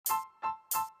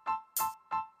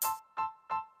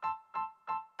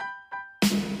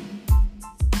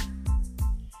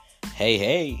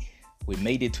Hey, we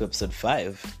made it to episode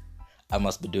 5. I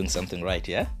must be doing something right,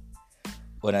 yeah?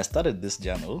 When I started this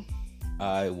journal,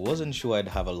 I wasn't sure I'd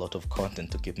have a lot of content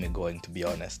to keep me going, to be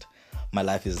honest. My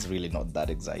life is really not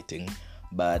that exciting,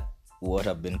 but what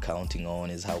I've been counting on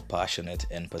is how passionate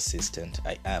and persistent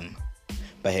I am.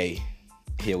 But hey,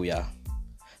 here we are.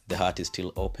 The heart is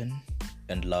still open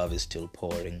and love is still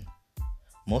pouring.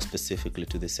 More specifically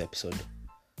to this episode,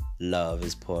 love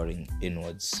is pouring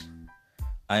inwards.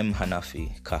 I'm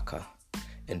Hanafi Kaka,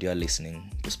 and you're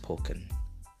listening to Spoken.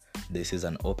 This is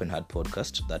an open-heart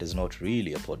podcast that is not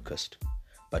really a podcast,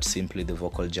 but simply the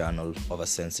vocal journal of a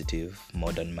sensitive,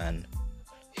 modern man.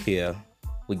 Here,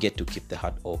 we get to keep the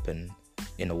heart open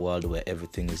in a world where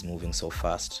everything is moving so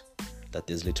fast that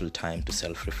there's little time to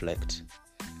self-reflect.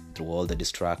 Through all the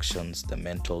distractions, the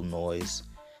mental noise,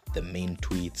 the mean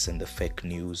tweets and the fake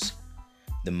news,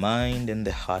 the mind and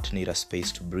the heart need a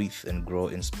space to breathe and grow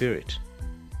in spirit.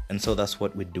 And so that's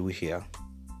what we do here.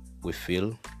 We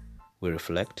feel, we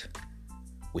reflect,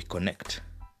 we connect.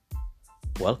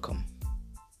 Welcome.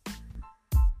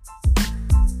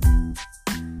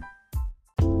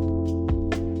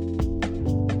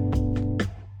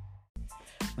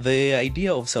 The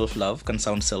idea of self-love can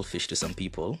sound selfish to some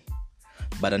people,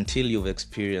 but until you've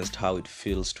experienced how it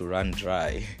feels to run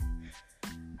dry,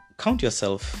 count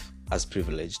yourself as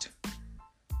privileged.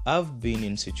 I've been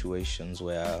in situations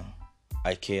where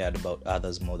I cared about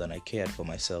others more than I cared for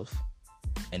myself,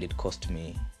 and it cost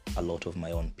me a lot of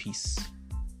my own peace.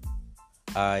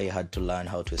 I had to learn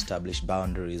how to establish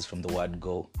boundaries from the word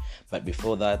go, but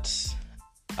before that,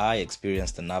 I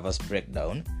experienced a nervous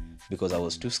breakdown because I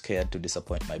was too scared to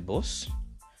disappoint my boss.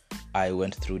 I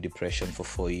went through depression for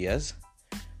 4 years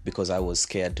because I was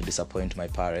scared to disappoint my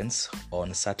parents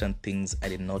on certain things I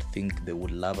did not think they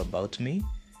would love about me,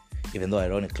 even though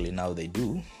ironically now they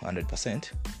do,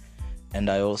 100%. And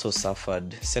I also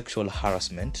suffered sexual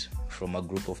harassment from a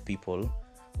group of people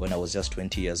when I was just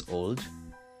 20 years old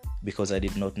because I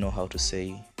did not know how to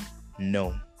say,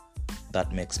 no,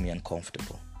 that makes me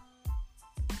uncomfortable.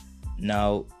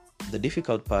 Now, the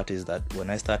difficult part is that when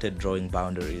I started drawing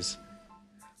boundaries,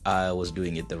 I was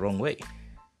doing it the wrong way.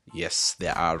 Yes,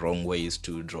 there are wrong ways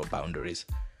to draw boundaries.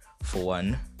 For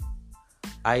one,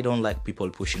 I don't like people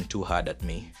pushing too hard at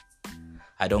me.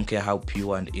 I don't care how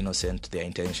pure and innocent their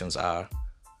intentions are.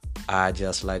 I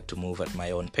just like to move at my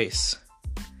own pace.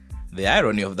 The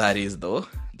irony of that is, though,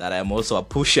 that I'm also a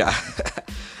pusher.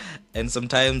 And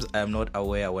sometimes I'm not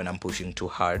aware when I'm pushing too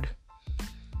hard.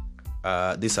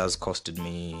 This has costed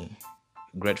me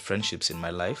great friendships in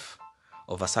my life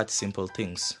over such simple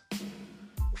things.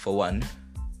 For one,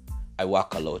 I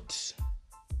work a lot,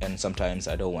 and sometimes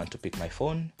I don't want to pick my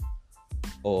phone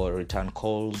or return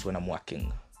calls when I'm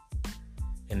working.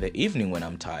 In the evening when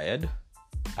I'm tired,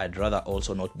 I'd rather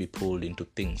also not be pulled into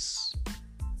things.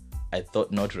 I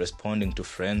thought not responding to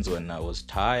friends when I was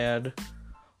tired,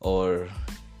 or,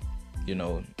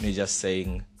 me just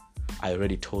saying, I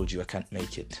already told you I can't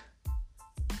make it.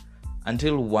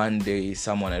 Until one day,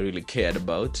 someone I really cared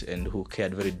about and who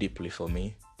cared very deeply for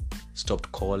me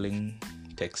stopped calling,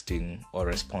 texting, or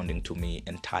responding to me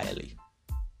entirely.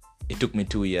 It took me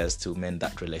 2 years to mend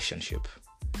that relationship.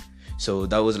 So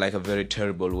that was like a very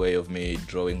terrible way of me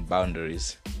drawing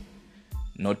boundaries.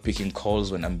 Not picking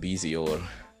calls when I'm busy or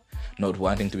not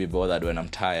wanting to be bothered when I'm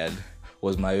tired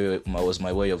was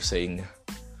my way of saying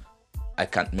I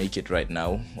can't make it right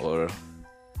now, or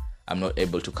I'm not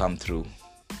able to come through.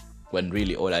 When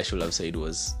really all I should have said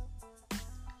was,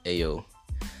 Ayo,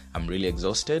 I'm really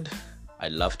exhausted.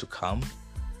 I'd love to come,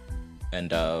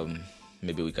 and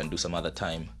maybe we can do some other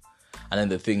time. And then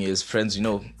the thing is, friends,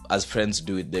 as friends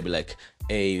do it, they'll be like,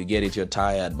 hey, you get it, you're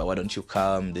tired, but why don't you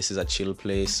come? This is a chill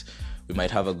place. We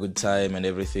might have a good time and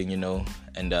everything,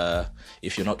 And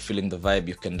if you're not feeling the vibe,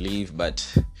 you can leave, but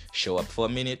show up for a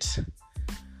minute.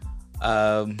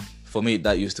 For me,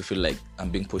 that used to feel like I'm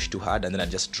being pushed too hard, and then I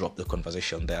just drop the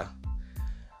conversation there.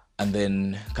 And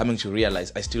then coming to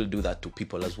realize I still do that to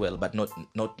people as well, but not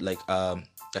like on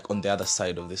the other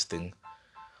side of this thing.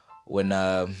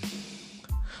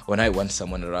 When I want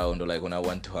someone around, or like when I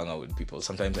want to hang out with people,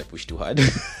 sometimes I push too hard.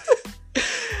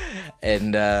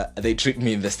 And they treat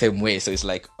me in the same way. So it's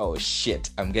like, oh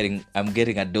shit, I'm getting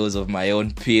a dose of my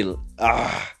own pill.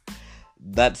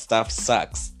 That stuff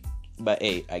sucks. But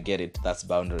hey, I get it. That's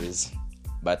boundaries.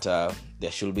 But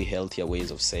there should be healthier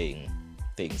ways of saying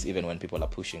things, even when people are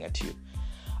pushing at you.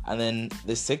 And then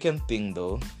the second thing,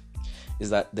 though, is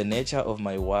that the nature of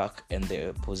my work and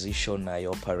the position I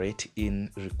operate in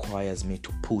requires me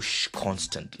to push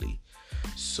constantly.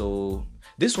 So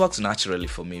this works naturally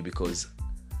for me because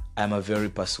I'm a very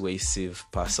persuasive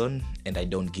person and I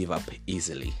don't give up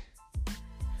easily.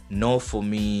 No, for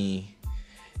me,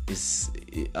 is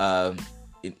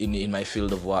in my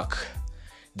field of work,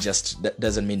 just that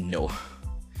doesn't mean no.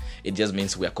 It just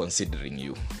means we are considering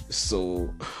you.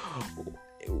 So,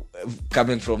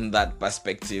 coming from that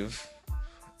perspective,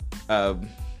 I've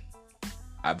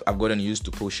gotten used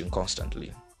to pushing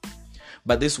constantly.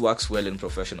 But this works well in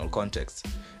professional context.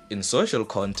 In social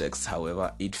context,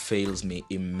 however, it fails me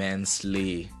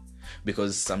immensely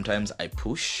because sometimes I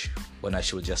push when I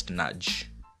should just nudge,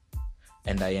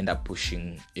 and I end up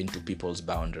pushing into people's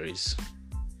boundaries.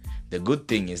 The good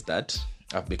thing is that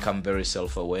I've become very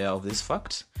self-aware of this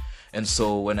fact, and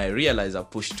so when I realize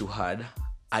I've pushed too hard,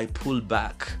 I pull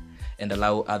back and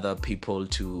allow other people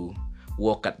to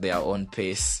walk at their own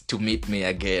pace to meet me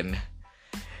again.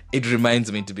 It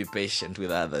reminds me to be patient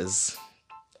with others.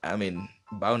 I mean,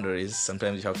 boundaries,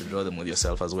 sometimes you have to draw them with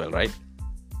yourself as well, right?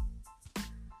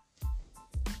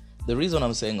 The reason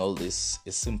I'm saying all this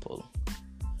is simple.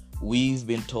 We've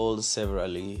been told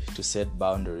severally to set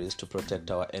boundaries to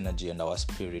protect our energy and our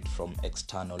spirit from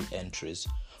external entries,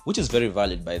 which is very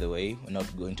valid, by the way. We're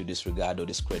not going to disregard or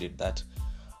discredit that.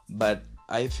 But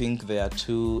I think there are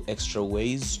two extra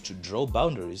ways to draw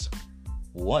boundaries.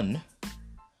 One,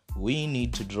 we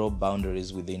need to draw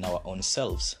boundaries within our own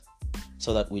selves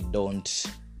so that we don't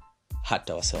hurt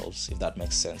ourselves, if that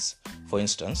makes sense. For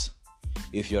instance,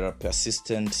 if you're a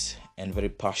persistent and very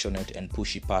passionate and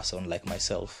pushy person like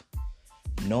myself,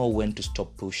 know when to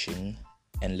stop pushing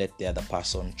and let the other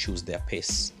person choose their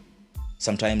pace.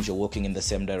 Sometimes you're walking in the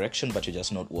same direction, but you're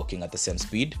just not walking at the same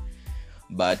speed.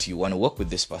 But you want to work with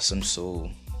this person, so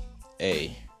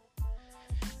hey,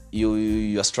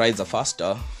 your strides are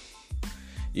faster.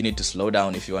 You need to slow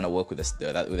down if you want to work with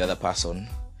the other person,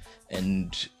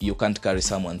 and you can't carry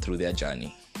someone through their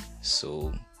journey.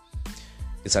 So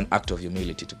it's an act of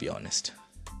humility, to be honest.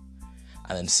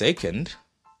 And then second,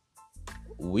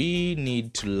 we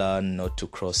need to learn not to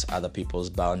cross other people's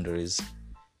boundaries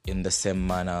in the same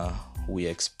manner we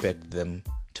expect them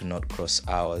to not cross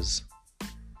ours.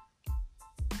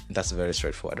 That's very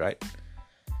straightforward, right?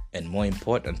 And more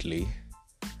importantly,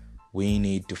 we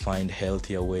need to find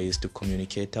healthier ways to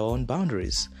communicate our own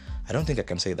boundaries. I don't think I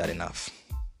can say that enough.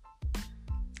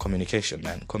 Communication,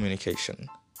 man. Communication.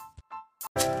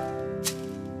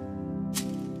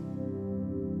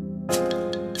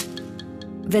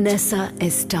 Vanessa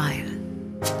is style.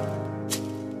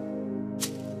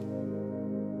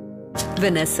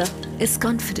 Vanessa is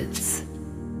confidence.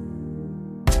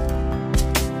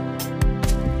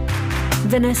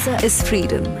 Vanessa is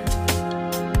freedom.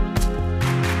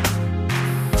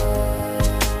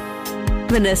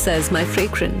 Vanessa is my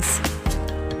fragrance.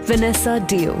 Vanessa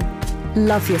Dio.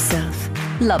 Love yourself.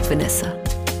 Love Vanessa.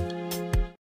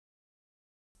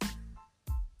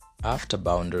 After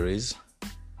boundaries,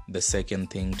 the second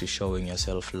thing to showing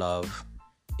yourself love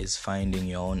is finding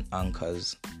your own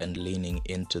anchors and leaning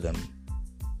into them.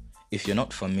 If you're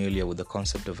not familiar with the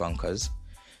concept of anchors,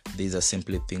 these are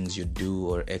simply things you do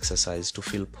or exercise to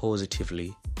feel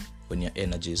positively when your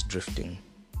energy is drifting.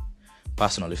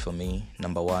 Personally for me,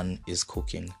 number one is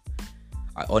cooking.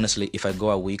 Honestly, if I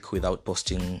go a week without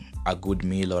posting a good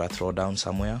meal or a throwdown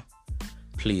somewhere,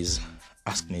 please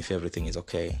ask me if everything is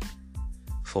okay.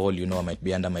 For all you know, I might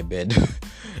be under my bed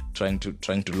trying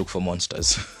to look for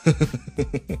monsters.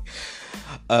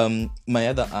 My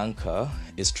other anchor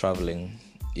is traveling.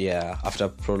 Yeah, after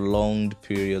prolonged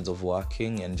periods of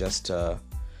working and just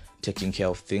taking care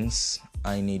of things,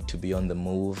 I need to be on the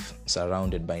move,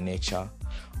 surrounded by nature,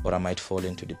 or I might fall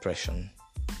into depression.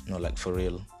 Like for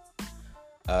real.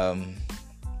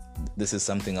 This is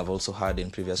something I've also had in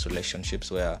previous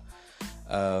relationships where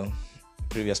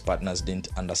previous partners didn't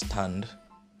understand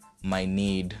my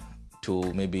need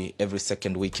to maybe every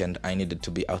second weekend I needed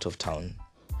to be out of town.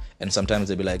 And sometimes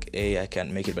they'd be like, hey, I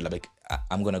can't make it, but like,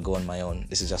 I'm going to go on my own.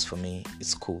 This is just for me.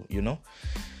 It's cool,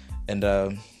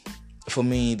 And for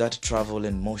me, that travel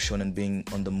and motion and being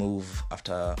on the move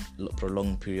after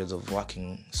prolonged periods of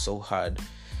working so hard,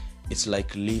 it's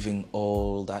like leaving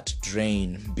all that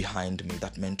drain behind me,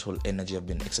 that mental energy I've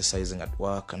been exercising at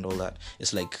work and all that.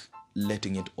 It's like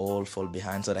letting it all fall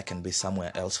behind so that I can be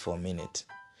somewhere else for a minute.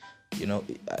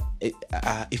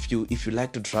 If you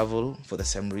like to travel for the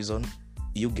same reason,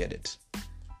 you get it.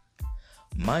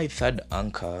 My third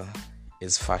anchor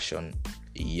is fashion.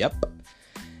 Yep.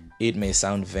 It may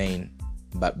sound vain,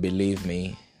 but believe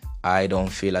me, I don't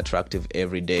feel attractive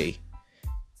every day.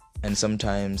 And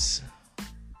sometimes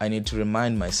I need to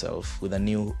remind myself with a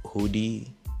new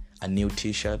hoodie, a new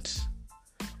t-shirt,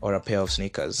 or a pair of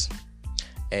sneakers.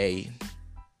 Hey,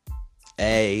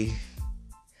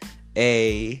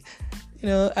 A,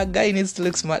 a guy needs to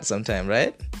look smart sometime,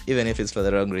 right? Even if it's for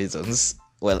the wrong reasons.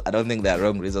 Well, I don't think there are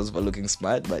wrong reasons for looking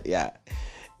smart, but yeah,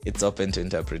 it's open to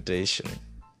interpretation.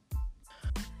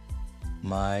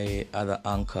 My other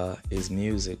anchor is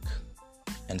music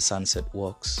and sunset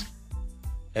walks.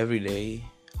 Every day,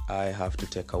 I have to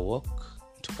take a walk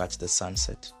to catch the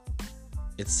sunset.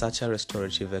 It's such a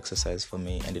restorative exercise for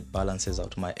me, and it balances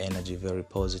out my energy very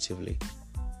positively.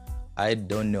 I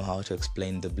don't know how to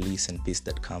explain the bliss and peace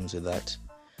that comes with that,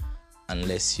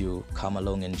 unless you come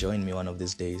along and join me one of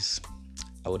these days.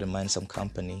 I wouldn't mind some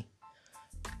company,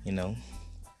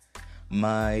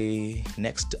 My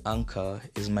next anchor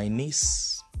is my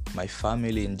niece, my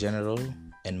family in general,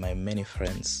 and my many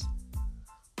friends.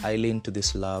 I lean to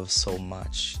this love so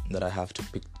much that I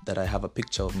have a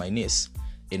picture of my niece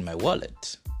in my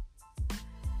wallet.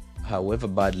 However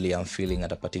badly I'm feeling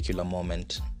at a particular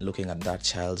moment, looking at that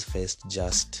child's face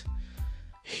just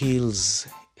heals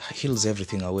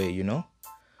everything away,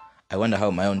 I wonder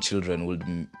how my own children would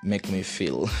make me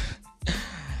feel.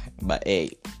 But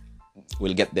hey,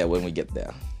 we'll get there when we get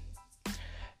there.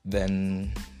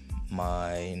 Then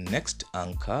my next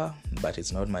anchor, but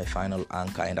it's not my final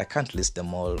anchor, and I can't list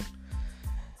them all,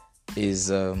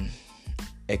 is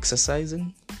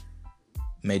exercising,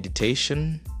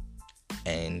 meditation,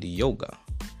 and yoga.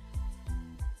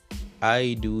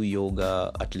 I do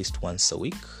yoga at least once a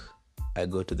week. I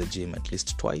go to the gym at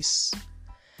least twice,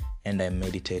 and I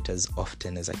meditate as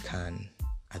often as I can.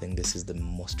 I think this is the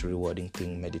most rewarding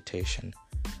thing, meditation.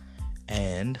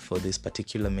 And for this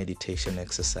particular meditation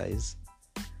exercise,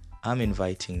 I'm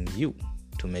inviting you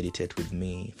to meditate with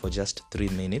me for just 3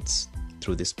 minutes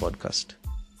through this podcast.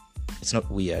 It's not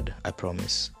weird, I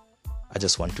promise. I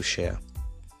just want to share.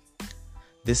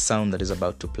 This sound that is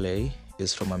about to play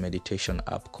is from a meditation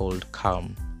app called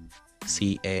Calm,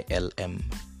 C-A-L-M.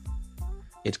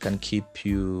 It can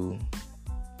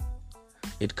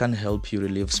help you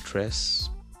relieve stress,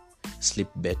 sleep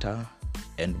better,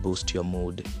 and boost your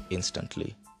mood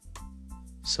instantly.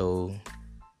 So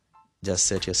just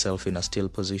set yourself in a still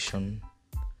position,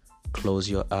 close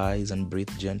your eyes and breathe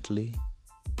gently.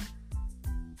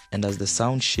 And as the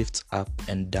sound shifts up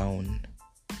and down,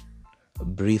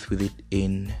 breathe with it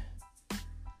in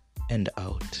and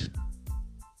out.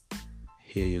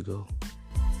 Here you go.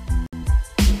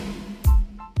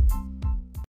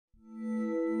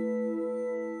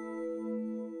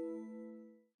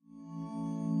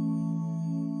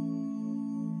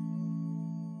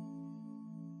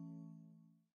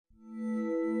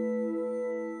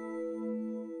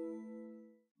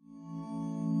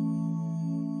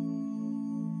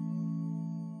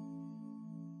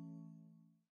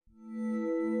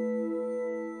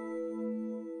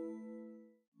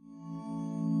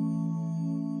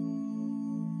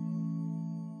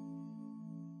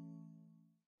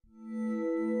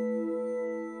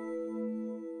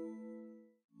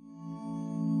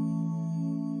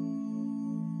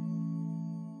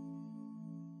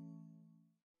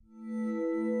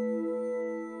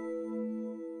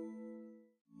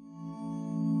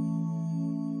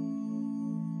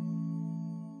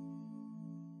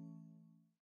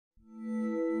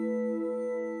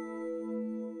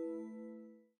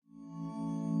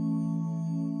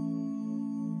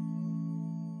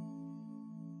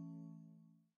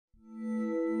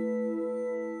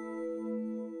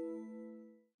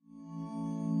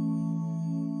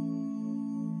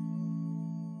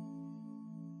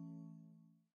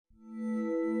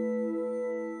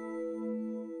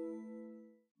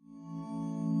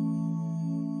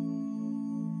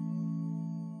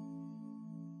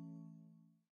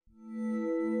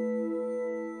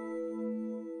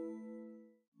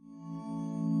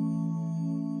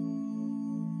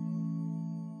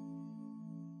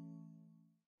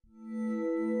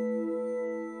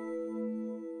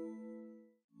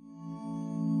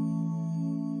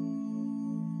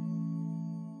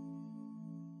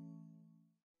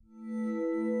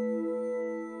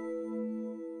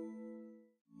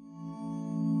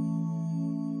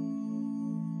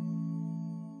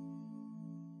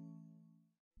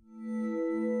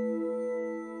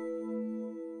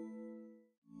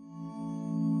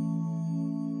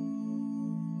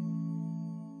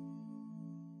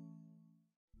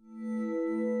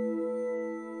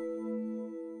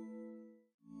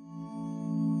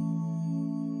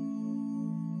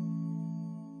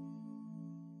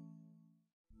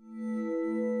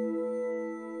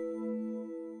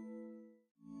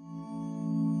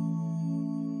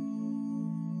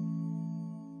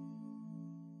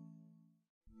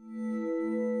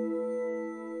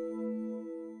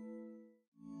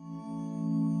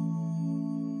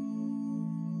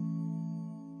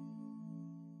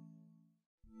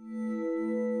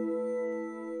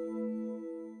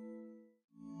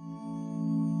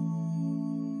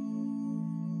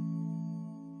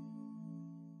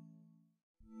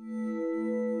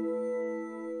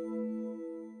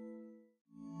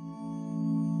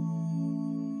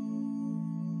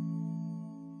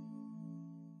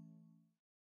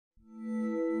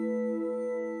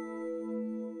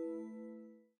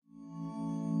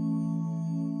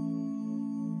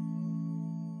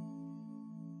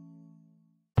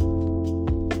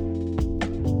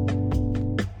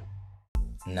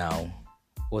 Now,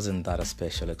 wasn't that a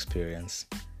special experience?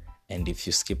 And if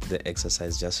you skip the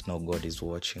exercise, just know God is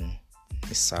watching.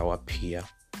 It's our peer.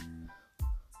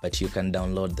 But you can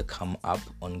download the Calm app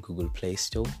on Google Play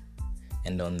Store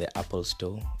and on the Apple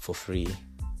Store for free.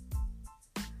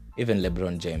 Even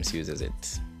LeBron James uses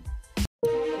it.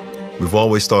 We've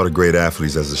always thought of great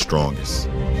athletes as the strongest,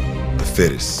 the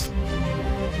fittest,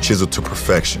 chiseled to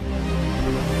perfection.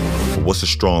 But what's a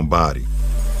strong body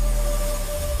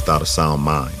without a sound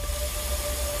mind?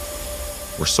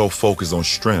 We're so focused on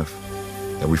strength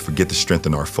that we forget to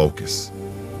strengthen our focus.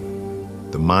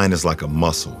 The mind is like a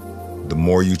muscle. The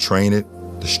more you train it,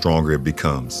 the stronger it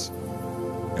becomes.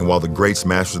 And while the greats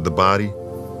mastered the body,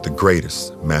 the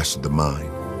greatest mastered the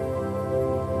mind.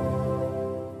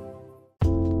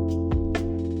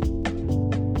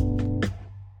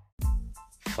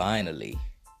 Finally,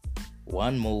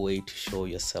 one more way to show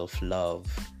yourself love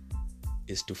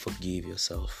is to forgive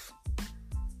yourself.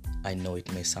 I know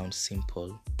it may sound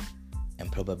simple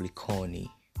and probably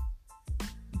corny,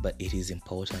 but it is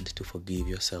important to forgive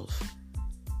yourself.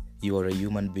 You are a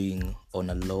human being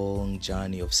on a long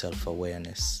journey of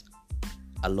self-awareness.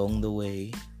 Along the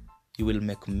way, you will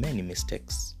make many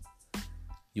mistakes.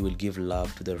 You will give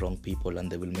love to the wrong people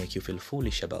and they will make you feel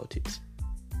foolish about it.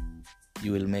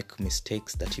 You will make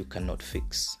mistakes that you cannot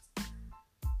fix.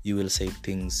 You will say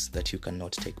things that you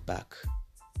cannot take back.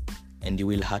 And you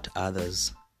will hurt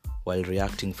others while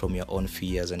reacting from your own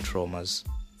fears and traumas.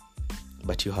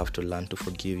 But you have to learn to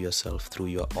forgive yourself through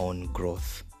your own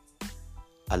growth.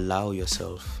 Allow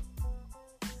yourself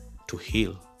to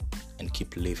heal and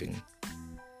keep living.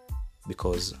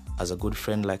 Because as a good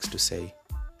friend likes to say,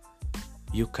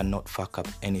 you cannot fuck up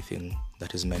anything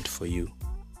that is meant for you.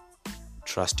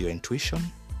 Trust your intuition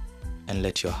and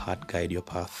let your heart guide your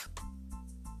path.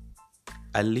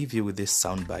 I'll leave you with this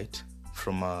soundbite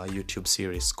from a YouTube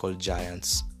series called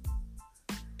Giants.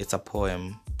 It's a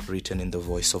poem written in the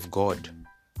voice of God,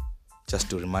 just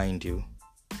to remind you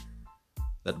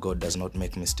that God does not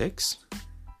make mistakes.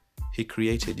 He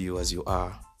created you as you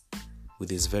are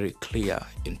with his very clear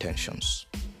intentions.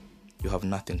 You have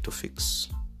nothing to fix.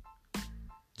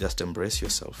 Just embrace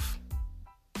yourself.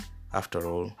 After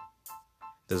all,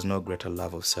 there's no greater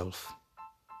love of self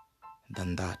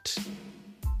than that.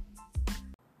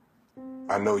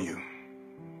 I know you.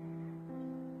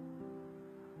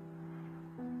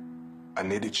 I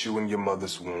knitted you in your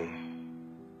mother's womb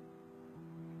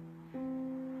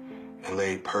and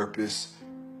laid purpose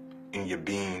in your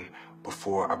being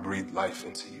before I breathed life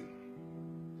into you.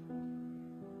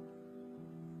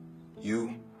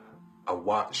 You, I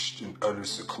watched in utter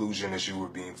seclusion as you were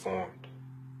being formed.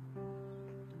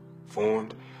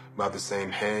 Formed by the same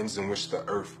hands in which the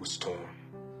earth was torn.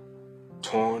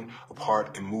 Torn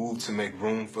apart and moved to make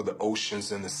room for the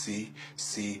oceans and the sea.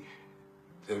 See,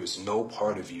 there is no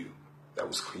part of you that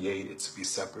was created to be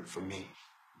separate from me.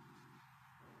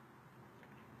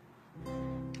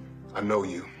 I know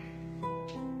you.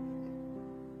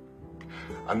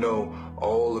 I know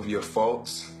all of your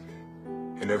faults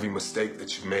and every mistake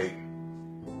that you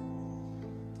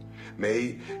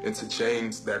made into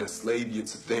chains that enslave you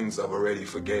to things I've already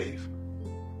forgave.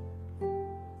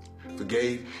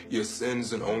 Forgave your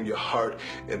sins and on your heart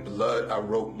in blood I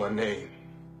wrote my name.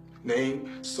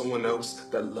 Name someone else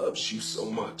that loves you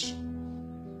so much.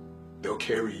 They'll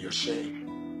carry your shame.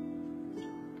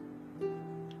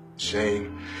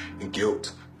 Shame and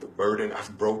guilt, the burden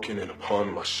I've broken, and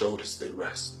upon my shoulders they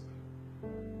rest.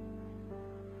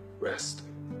 Rest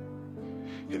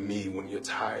in me when you're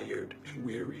tired and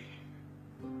weary.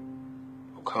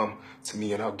 Oh, come to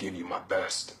me and I'll give you my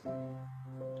best.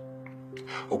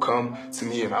 Oh, come to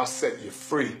me and I'll set you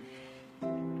free.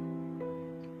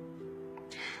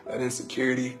 That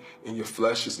insecurity in your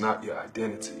flesh is not your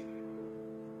identity.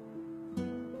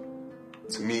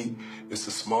 To me, it's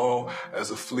as small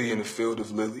as a flea in a field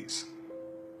of lilies.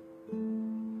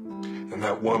 And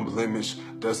that one blemish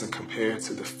doesn't compare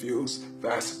to the field's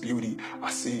vast beauty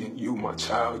I see in you, my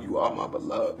child. You are my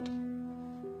beloved.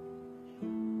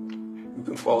 You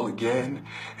can fall again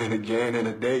and again in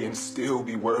a day and still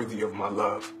be worthy of my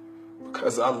love,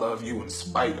 because I love you in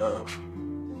spite of,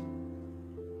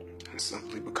 and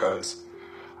simply because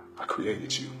I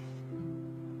created you.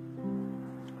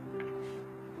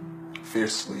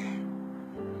 Fiercely,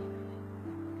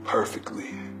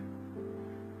 perfectly,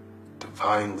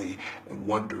 divinely, and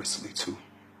wondrously too.